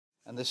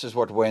And this is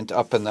what went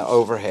up in the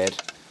overhead,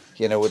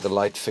 you know, with the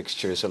light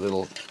fixtures, a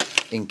little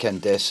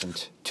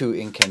incandescent, 2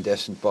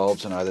 incandescent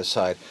bulbs on either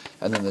side,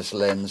 and then this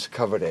lens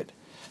covered it.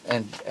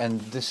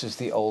 And this is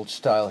the old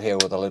style here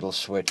with a little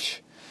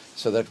switch,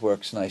 so that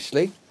works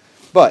nicely.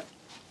 But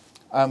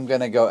I'm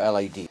gonna go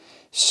LED.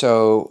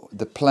 So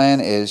the plan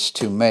is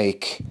to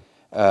make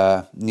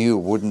a new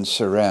wooden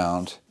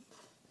surround,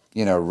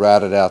 you know,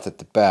 routed out at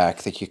the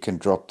back that you can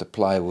drop the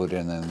plywood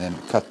in, and then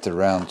cut the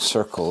round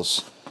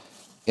circles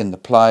in the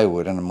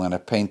plywood, and I'm going to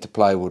paint the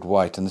plywood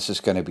white, and this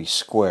is going to be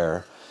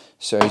square.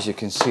 So as you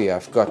can see,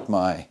 I've got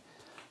my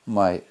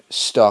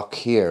stock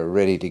here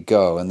ready to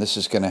go, and this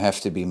is going to have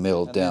to be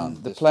milled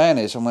down. The plan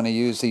is I'm going to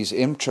use these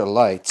Imtra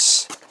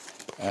lights.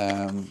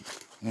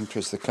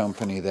 Imtra's the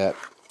company that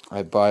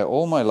I buy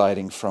all my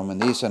lighting from,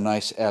 and these are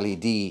nice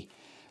LED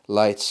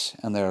lights,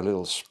 and they're a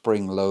little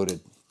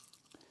spring-loaded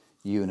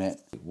unit.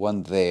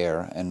 One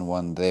there and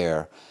one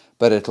there,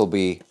 but it'll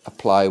be a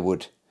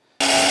plywood.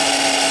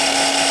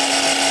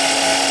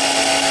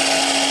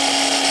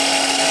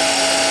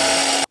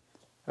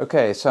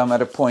 Okay, so I'm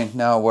at a point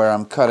now where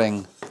I'm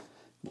cutting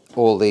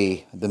all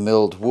the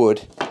milled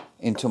wood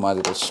into my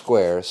little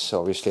squares.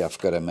 So obviously I've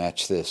got to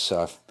match this.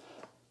 So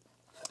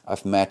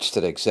I've matched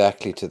it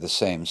exactly to the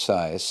same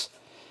size.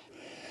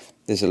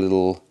 There's a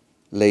little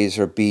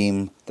laser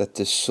beam that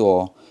this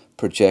saw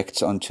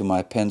projects onto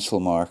my pencil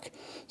mark,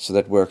 so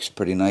that works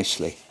pretty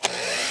nicely.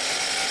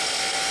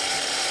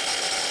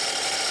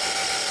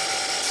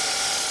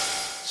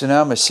 So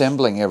now I'm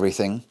assembling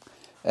everything,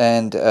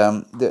 and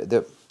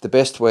the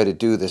best way to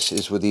do this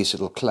is with these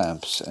little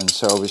clamps. And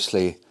so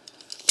obviously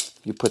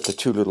you put the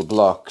 2 little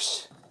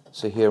blocks.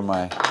 So here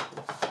are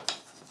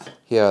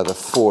the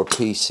 4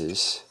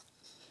 pieces,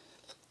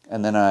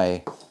 and then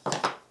I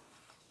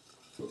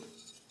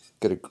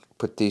got to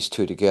put these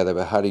 2 together.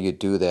 But how do you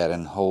do that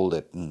and hold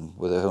it, and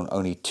with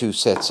only 2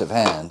 sets of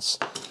hands?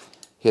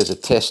 Here's a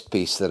test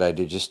piece that I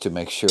did just to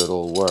make sure it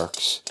all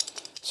works.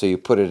 So you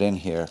put it in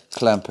here,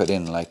 clamp it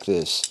in like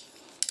this,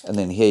 and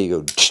then here you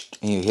go,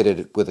 and you hit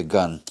it with a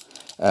gun.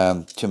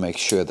 To make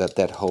sure that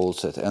that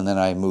holds it, and then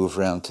I move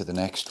round to the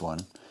next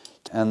one.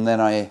 And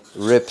then I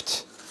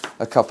ripped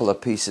a couple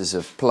of pieces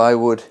of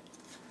plywood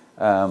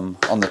on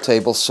the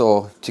table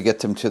saw to get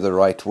them to the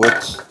right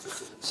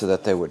width so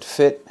that they would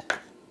fit.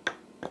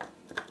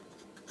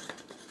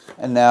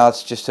 And now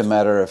it's just a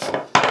matter of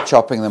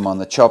chopping them on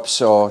the chop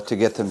saw to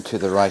get them to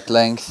the right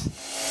length.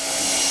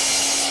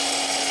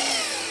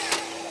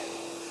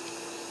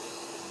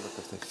 Look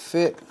if they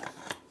fit.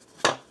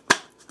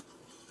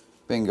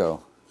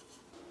 Bingo.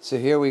 So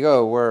here we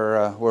go,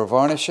 we're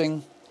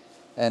varnishing,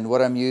 and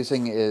what I'm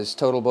using is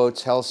Total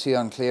Boat's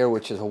Halcyon Clear,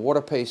 which is a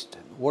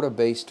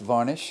water-based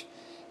varnish,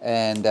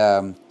 and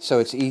so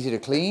it's easy to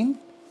clean.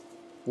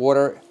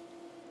 Water,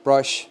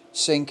 brush,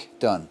 sink,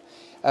 done.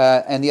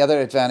 And the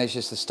other advantage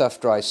is the stuff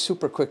dries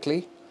super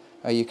quickly.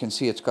 You can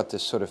see it's got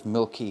this sort of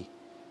milky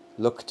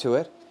look to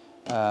it.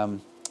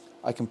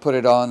 I can put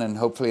it on, and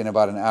hopefully in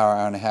about an hour,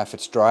 hour and a half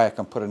it's dry. I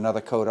can put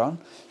another coat on,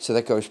 so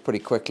that goes pretty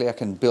quickly. I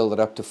can build it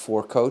up to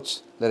 4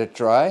 coats, let it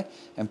dry,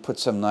 and put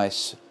some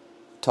nice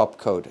top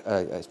coat,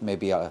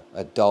 maybe a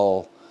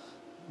dull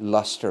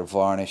luster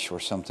varnish or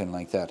something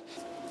like that.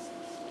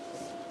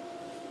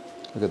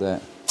 Look at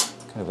that,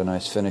 kind of a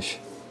nice finish.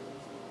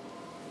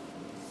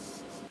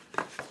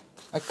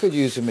 I could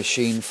use a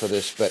machine for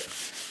this, but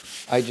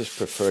I just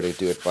prefer to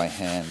do it by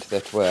hand.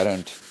 That way I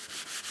don't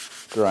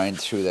grind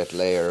through that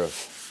layer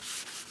of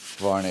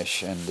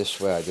varnish, and this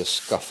way I just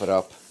scuff it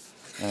up,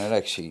 and it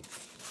actually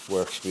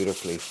works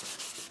beautifully.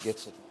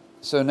 Gets it.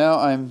 So now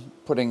I'm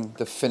putting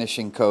the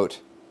finishing coat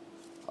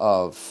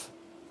of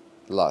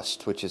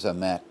Lust, which is a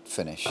matte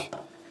finish.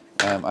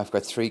 I've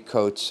got 3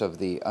 coats of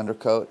the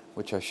undercoat,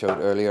 which I showed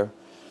earlier,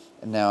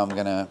 and now I'm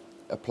going to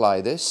apply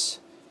this.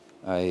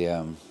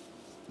 I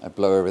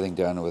blow everything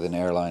down with an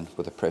airline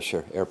with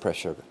a air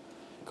pressure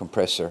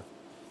compressor,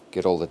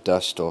 get all the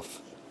dust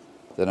off.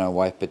 Then I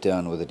wipe it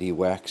down with a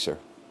de-waxer,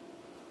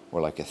 or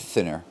like a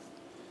thinner,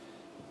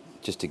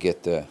 just to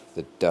get the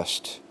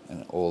dust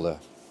and all the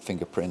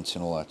fingerprints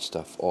and all that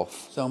stuff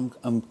off. So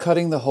I'm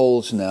cutting the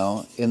holes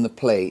now in the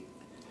plate,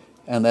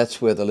 and that's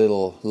where the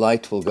little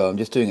light will go. I'm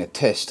just doing a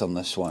test on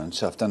this one,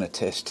 so I've done a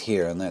test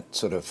here, and that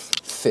sort of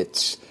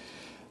fits.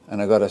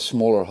 And I got a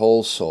smaller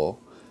hole saw,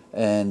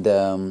 and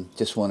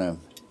just want to,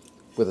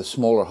 with a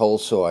smaller hole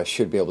saw, I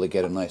should be able to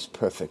get a nice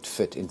perfect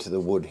fit into the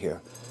wood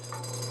here.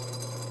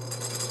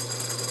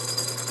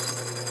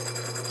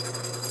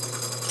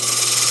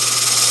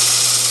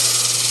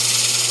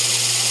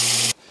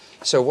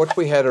 So what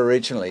we had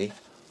originally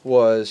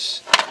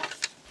was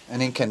an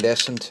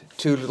incandescent,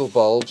 2 little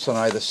bulbs on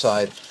either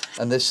side,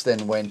 and this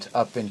then went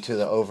up into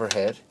the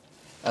overhead,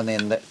 and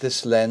then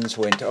this lens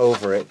went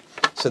over it.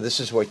 So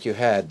this is what you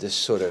had, this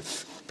sort of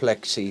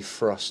plexi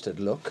frosted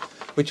look,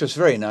 which was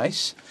very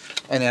nice.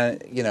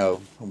 And you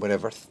know,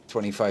 whatever,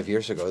 25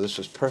 years ago, this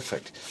was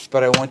perfect.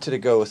 But I wanted to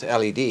go with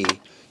LED.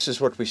 This is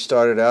what we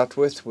started out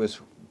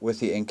with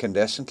the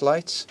incandescent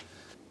lights,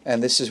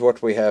 and this is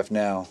what we have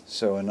now.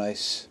 So a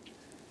nice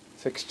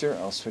fixture.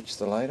 I'll switch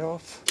the light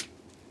off.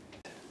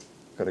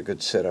 Got a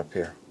good setup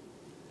here.